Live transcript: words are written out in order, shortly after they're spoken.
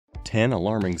10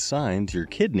 alarming signs your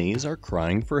kidneys are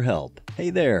crying for help. Hey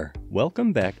there,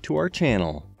 welcome back to our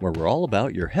channel, where we're all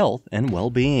about your health and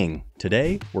well-being.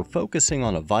 Today, we're focusing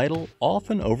on a vital,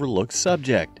 often overlooked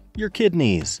subject, your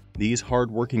kidneys. These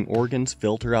hard-working organs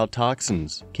filter out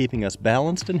toxins, keeping us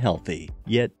balanced and healthy.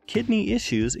 Yet, kidney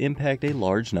issues impact a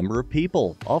large number of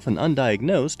people, often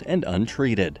undiagnosed and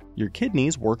untreated. Your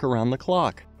kidneys work around the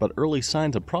clock, but early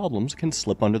signs of problems can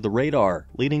slip under the radar,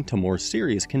 leading to more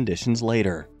serious conditions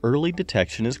later. Early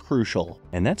detection is crucial,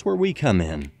 and that's where we come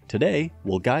in. Today,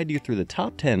 we'll guide you through the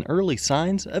top 10 early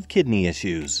signs of kidney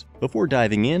issues. Before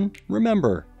diving in,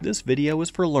 remember, this video is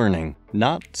for learning,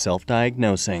 not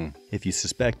self-diagnosing. If you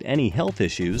suspect any health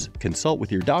issues, consult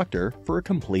with your doctor for a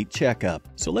complete checkup.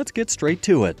 So let's get straight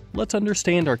to it. Let's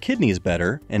understand our kidneys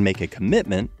better and make a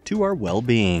commitment to our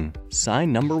well-being.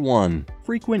 Sign number 1.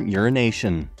 Frequent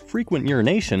urination. Frequent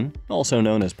urination, also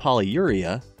known as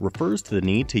polyuria, refers to the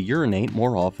need to urinate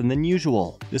more often than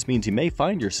usual. This means you may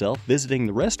find yourself visiting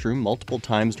the restroom multiple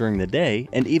times during the day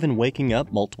and even waking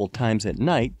up multiple times at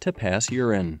night to pass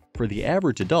urine. For the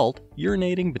average adult,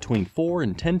 urinating between 4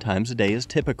 and 10 times a day is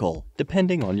typical,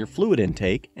 depending on your fluid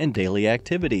intake and daily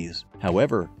activities.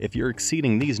 However, if you're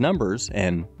exceeding these numbers,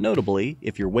 and notably,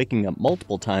 if you're waking up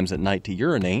multiple times at night to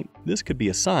urinate, this could be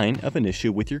a sign of an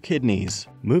issue with your kidneys.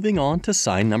 Moving on to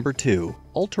sign number 2.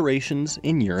 Alterations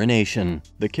in urination.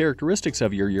 The characteristics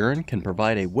of your urine can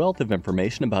provide a wealth of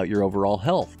information about your overall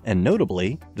health, and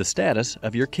notably, the status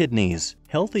of your kidneys.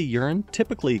 Healthy urine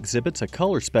typically exhibits a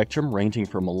color spectrum ranging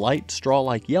from a light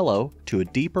straw-like yellow to a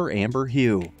deeper amber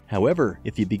hue. However,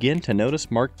 if you begin to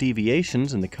notice marked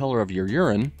deviations in the color of your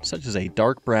urine, such as a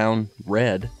dark brown,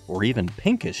 red, or even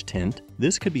pinkish tint,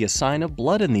 this could be a sign of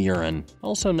blood in the urine,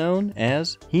 also known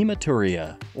as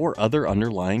hematuria, or other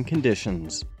underlying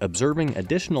conditions. Observing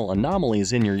additional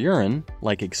anomalies in your urine,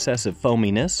 like excessive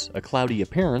foaminess, a cloudy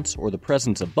appearance, or the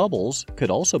presence of bubbles, could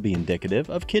also be indicative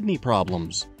of kidney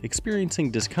problems.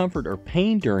 Experiencing discomfort or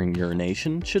pain during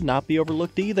urination should not be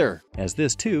overlooked either, as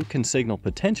this too can signal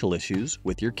potential issues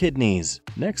with your kidneys.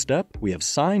 Next up, we have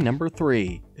sign number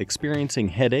 3. Experiencing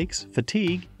headaches,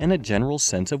 fatigue, and a general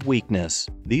sense of weakness.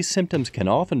 These symptoms can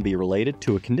often be related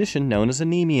to a condition known as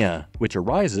anemia, which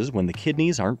arises when the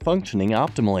kidneys aren't functioning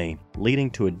optimally,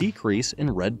 leading to a decrease in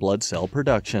red blood cell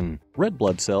production. Red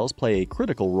blood cells play a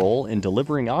critical role in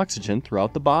delivering oxygen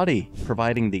throughout the body,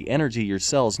 providing the energy your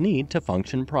cells need to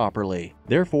function properly.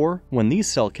 Therefore, when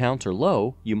these cell counts are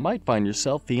low, you might find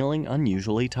yourself feeling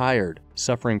unusually tired,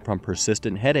 suffering from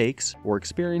persistent headaches, or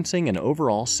experiencing an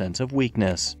overall sense of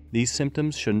weakness. These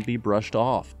symptoms shouldn't be brushed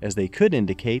off, as they could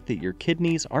indicate that your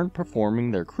kidneys aren't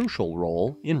performing their crucial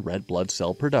role in red blood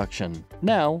cell production.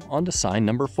 Now, on to sign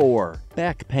number 4.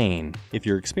 Back pain. If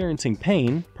you're experiencing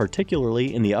pain,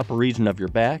 particularly in the upper region of your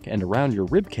back and around your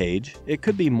rib cage, it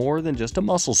could be more than just a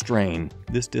muscle strain.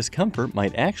 This discomfort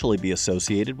might actually be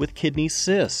associated with kidney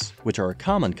cysts, which are a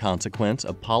common consequence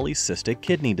of polycystic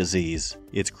kidney disease.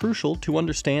 It's crucial to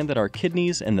understand that our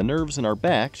kidneys and the nerves in our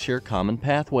back share common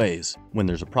pathways. When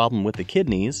there's a problem with the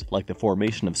kidneys, like the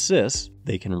formation of cysts,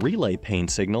 they can relay pain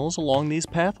signals along these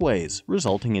pathways,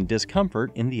 resulting in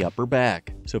discomfort in the upper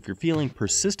back. So if you're feeling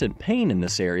persistent pain in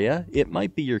this area, it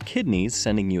might be your kidneys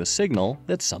sending you a signal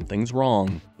that something's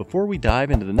wrong. Before we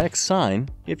dive into the next sign,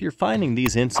 if you're finding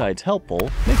these insights helpful,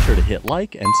 make sure to hit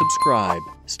like and subscribe.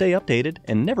 Stay updated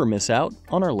and never miss out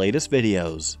on our latest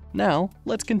videos. Now,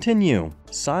 let's continue.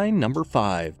 Sign number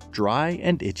 5. Dry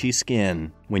and itchy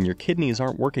skin. When your kidneys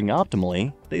aren't working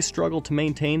optimally, they struggle to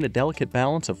maintain the delicate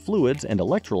balance of fluids and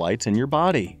electrolytes in your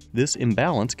body. This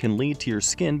imbalance can lead to your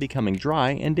skin becoming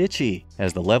dry and itchy,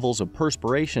 as the levels of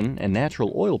perspiration and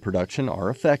natural oil production are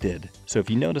affected. So if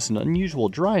you notice an unusual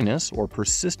dryness or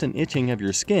persistent itching of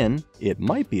your skin, it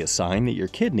might be a sign that your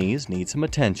kidneys need some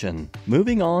attention.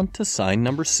 Moving on to sign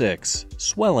number 6.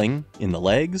 Swelling in the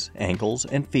legs, ankles,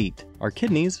 and feet. Our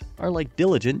kidneys are like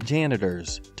diligent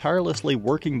janitors, tirelessly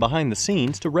working behind the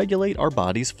scenes to regulate our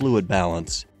body's fluid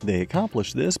balance. They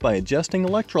accomplish this by adjusting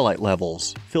electrolyte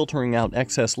levels, filtering out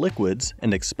excess liquids,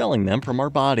 and expelling them from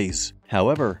our bodies.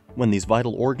 However, when these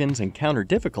vital organs encounter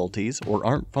difficulties or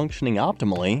aren't functioning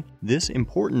optimally, this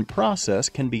important process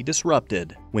can be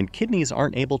disrupted. When kidneys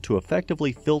aren't able to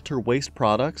effectively filter waste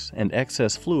products and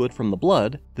excess fluid from the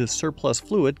blood, this surplus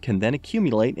fluid can then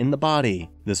accumulate in the body.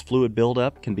 This fluid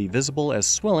buildup can be visible as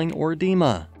swelling or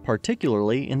edema,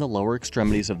 particularly in the lower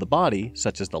extremities of the body,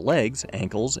 such as the legs,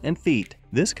 ankles, and feet.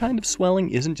 This kind of swelling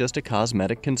isn't just a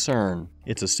cosmetic concern.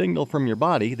 It's a signal from your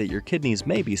body that your kidneys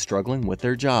may be struggling with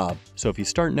their job. So if you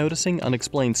start noticing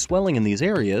unexplained swelling in these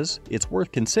areas, it's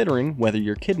worth considering whether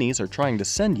your kidneys are trying to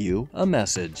send you a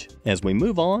message. As we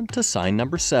move on to sign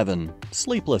number 7,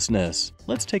 sleeplessness.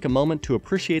 Let's take a moment to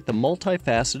appreciate the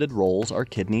multifaceted roles our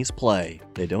kidneys play.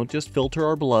 They don't just filter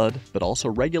our blood, but also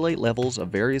regulate levels of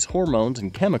various hormones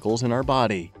and chemicals in our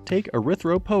body. Take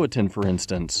erythropoietin, for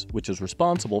instance, which is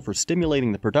responsible for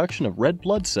stimulating the production of red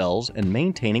blood cells and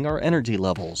maintaining our energy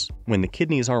levels. When the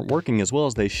kidneys aren't working as well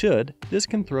as they should, this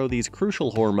can throw these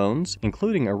crucial hormones,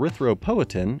 including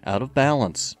erythropoietin, out of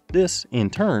balance. This, in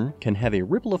turn, can have a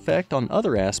ripple effect on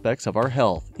other aspects of our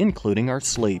health, including our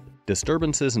sleep.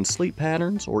 Disturbances in sleep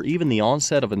patterns or even the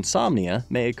onset of insomnia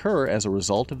may occur as a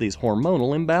result of these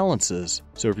hormonal imbalances.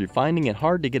 So if you're finding it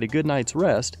hard to get a good night's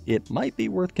rest, it might be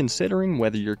worth considering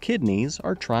whether your kidneys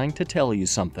are trying to tell you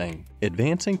something.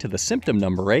 Advancing to the symptom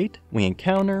number 8, we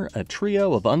encounter a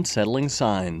trio of unsettling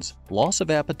signs: loss of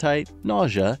appetite,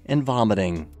 nausea, and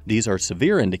vomiting. These are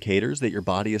severe indicators that your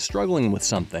body is struggling with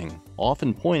something,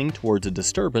 often pointing towards a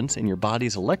disturbance in your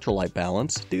body's electrolyte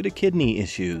balance due to kidney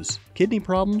issues. Kidney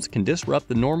problems can disrupt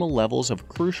the normal levels of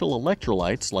crucial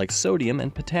electrolytes like sodium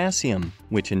and potassium,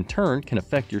 which in turn can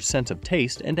affect your sense of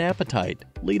taste and appetite,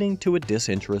 leading to a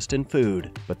disinterest in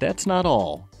food. But that's not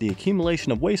all. The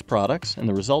accumulation of waste products and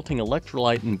the resulting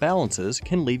electrolyte imbalances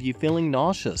can leave you feeling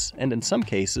nauseous and, in some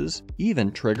cases,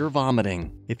 even trigger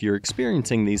vomiting. If you're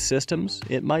experiencing these symptoms,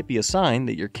 it might be a sign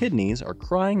that your kidneys are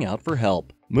crying out for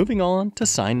help. Moving on to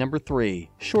sign number 3,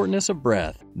 shortness of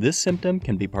breath. This symptom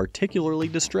can be particularly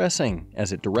distressing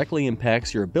as it directly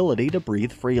impacts your ability to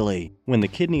breathe freely. When the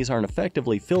kidneys aren't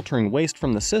effectively filtering waste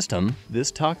from the system,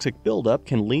 this toxic buildup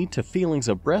can lead to feelings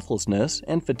of breathlessness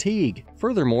and fatigue.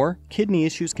 Furthermore, kidney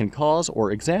issues can cause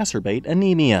or exacerbate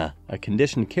anemia, a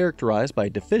condition characterized by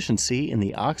deficiency in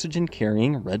the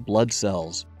oxygen-carrying red blood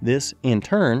cells. This, in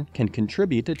turn, can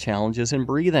contribute to challenges in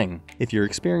breathing. If you're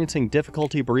experiencing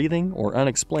difficulty breathing or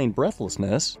unexplained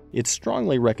breathlessness, it's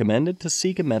strongly recommended to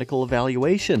seek a medical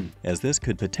evaluation, as this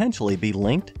could potentially be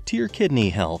linked to your kidney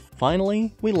health.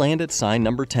 Finally, we land at sign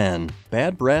number 10,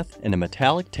 bad breath and a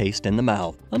metallic taste in the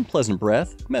mouth. Unpleasant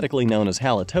breath, medically known as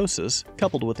halitosis,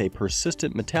 coupled with a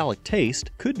persistent metallic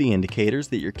taste, could be indicators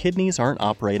that your kidneys aren't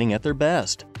operating at their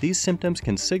best. These symptoms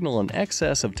can signal an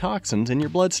excess of toxins in your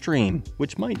bloodstream,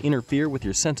 which might interfere with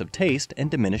your sense of taste and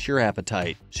diminish your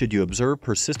appetite. Should you observe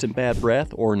persistent bad breath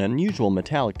or an unusual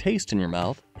metallic taste in your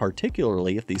mouth,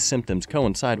 particularly if these symptoms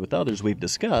coincide with others we've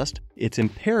discussed, it's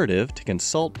imperative to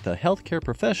consult with a healthcare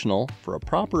professional for a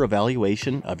proper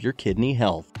evaluation of your kidney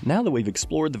health. Now that we've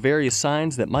explored the various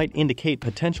signs that might indicate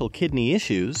potential kidney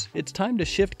issues, it's time to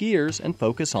shift gears and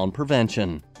focus on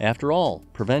prevention. After all,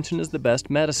 prevention is the best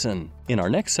medicine. In our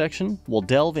next section, we'll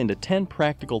delve into 10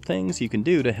 practical things you can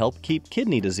do to help keep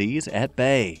kidney disease at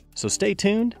bay. So stay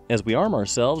tuned as we arm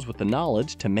ourselves with the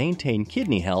knowledge to maintain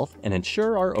kidney health and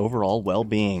ensure our overall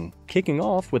well-being. Kicking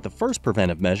off with the first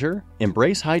preventive measure,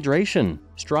 embrace hydration.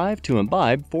 Strive to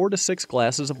imbibe 4 to 6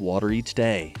 glasses of water each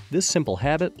day. This simple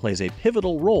habit plays a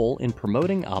pivotal role in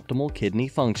promoting optimal kidney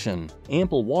function.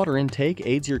 Ample water intake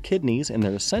aids your kidneys in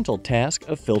their essential task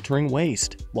of filtering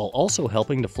waste, while also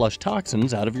helping to flush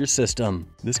toxins out of your system.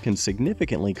 This can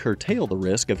significantly curtail the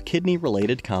risk of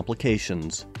kidney-related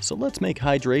complications. So let's make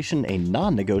hydration a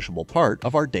non-negotiable part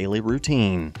of our daily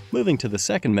routine. Moving to the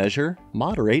second measure,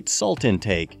 moderate salt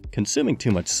intake. Consuming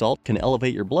too much salt can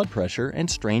elevate your blood pressure and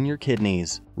strain your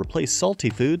kidneys. Replace salty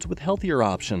foods with healthier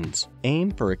options.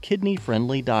 Aim for a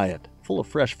kidney-friendly diet, full of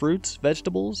fresh fruits,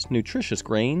 vegetables, nutritious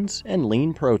grains, and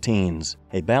lean proteins.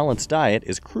 A balanced diet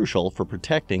is crucial for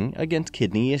protecting against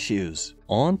kidney issues.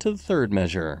 On to the third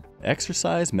measure,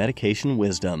 exercise medication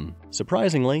wisdom.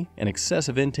 Surprisingly, an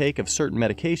excessive intake of certain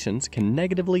medications can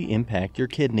negatively impact your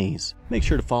kidneys. Make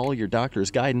sure to follow your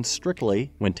doctor's guidance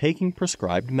strictly when taking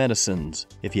prescribed medicines.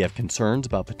 If you have concerns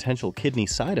about potential kidney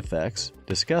side effects,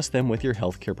 discuss them with your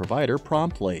healthcare provider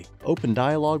promptly. Open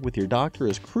dialogue with your doctor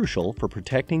is crucial for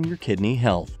protecting your kidney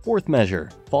health. Fourth measure,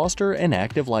 foster an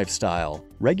active lifestyle.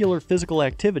 Regular physical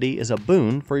activity is a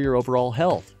boon for your overall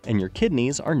health, and your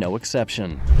kidneys are no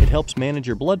exception. It helps manage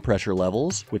your blood pressure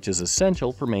levels, which is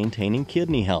essential for maintaining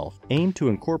kidney health. Aim to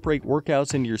incorporate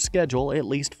workouts into your schedule at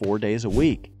least 4 days a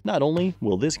week. Not only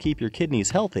will this keep your kidneys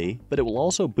healthy, but it will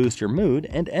also boost your mood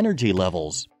and energy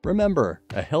levels. Remember,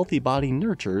 a healthy body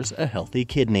nurtures a healthy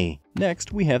kidney.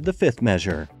 Next, we have the fifth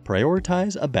measure,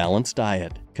 prioritize a balanced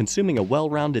diet. Consuming a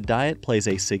well-rounded diet plays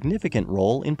a significant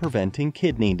role in preventing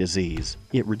kidney disease.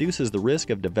 It reduces the risk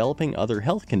of developing other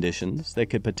health conditions that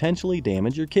could potentially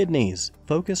damage your kidneys.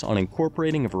 Focus on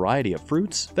incorporating a variety of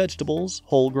fruits, vegetables,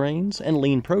 whole grains, and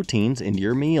lean proteins into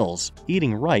your meals.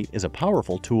 Eating right is a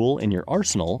powerful tool in your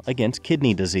arsenal against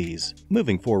kidney disease.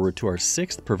 Moving forward to our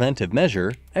sixth preventive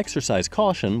measure, exercise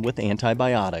caution with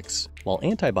antibiotics. While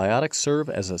antibiotics serve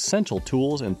as essential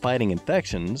tools in fighting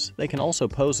infections, they can also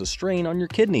pose a strain on your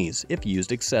kidneys if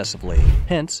used excessively.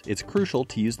 Hence, it's crucial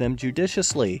to use them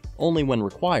judiciously, only when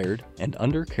required, and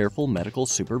under careful medical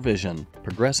supervision.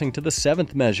 Progressing to the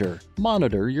seventh measure,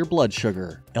 monitor your blood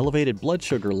sugar. Elevated blood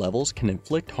sugar levels can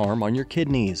inflict harm on your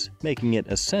kidneys, making it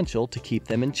essential to keep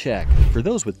them in check. For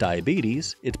those with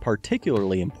diabetes, it's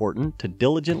particularly important to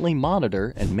diligently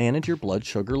monitor and manage your blood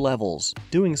sugar levels.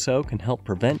 Doing so can help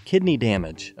prevent kidney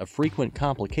damage, a frequent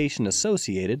complication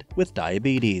associated with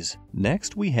diabetes.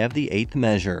 Next, we have the eighth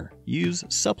measure. Use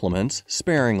supplements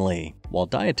sparingly. While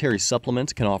dietary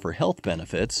supplements can offer health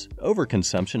benefits,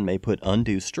 overconsumption may put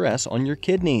undue stress on your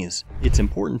kidneys. It's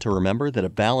important to remember that a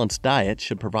balanced diet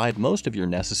should provide most of your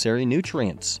necessary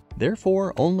nutrients.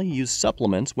 Therefore, only use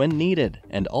supplements when needed,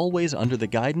 and always under the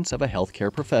guidance of a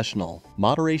healthcare professional.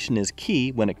 Moderation is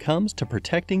key when it comes to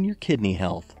protecting your kidney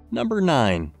health. Number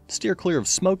 9. Steer clear of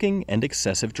smoking and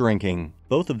excessive drinking.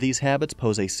 Both of these habits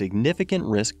pose a significant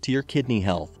risk to your kidney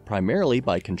health, primarily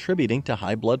by contributing to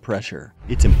high blood pressure.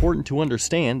 It's important to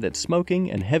understand that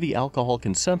smoking and heavy alcohol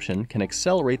consumption can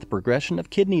accelerate the progression of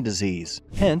kidney disease.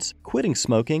 Hence, quitting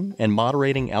smoking and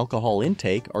moderating alcohol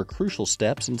intake are crucial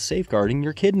steps in safeguarding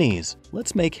your kidneys.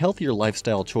 Let's make healthier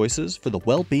lifestyle choices for the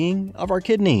well-being of our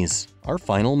kidneys. Our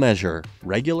final measure,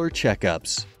 regular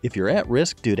checkups. If you're at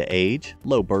risk due to age,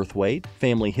 low birth weight,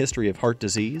 family history of heart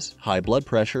disease, high blood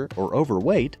pressure, or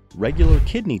overweight, regular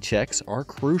kidney checks are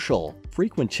crucial.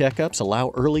 Frequent checkups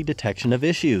allow early detection of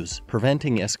issues,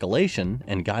 preventing escalation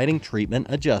and guiding treatment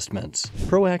adjustments.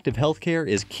 Proactive healthcare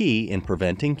is key in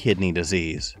preventing kidney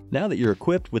disease. Now that you're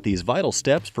equipped with these vital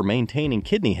steps for maintaining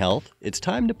kidney health, it's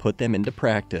time to put them into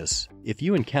practice. If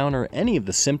you encounter any of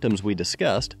the symptoms we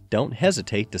discussed, don't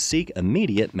hesitate to seek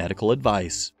immediate medical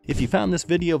advice. If you found this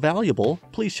video valuable,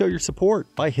 please show your support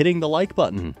by hitting the like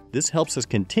button. This helps us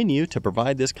continue to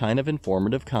provide this kind of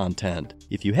informative content.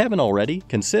 If you haven't already,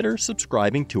 consider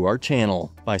subscribing to our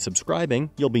channel. By subscribing,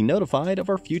 you'll be notified of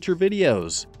our future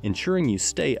videos, ensuring you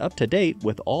stay up to date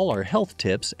with all our health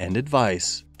tips and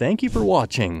advice. Thank you for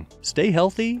watching. Stay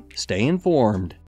healthy, stay informed.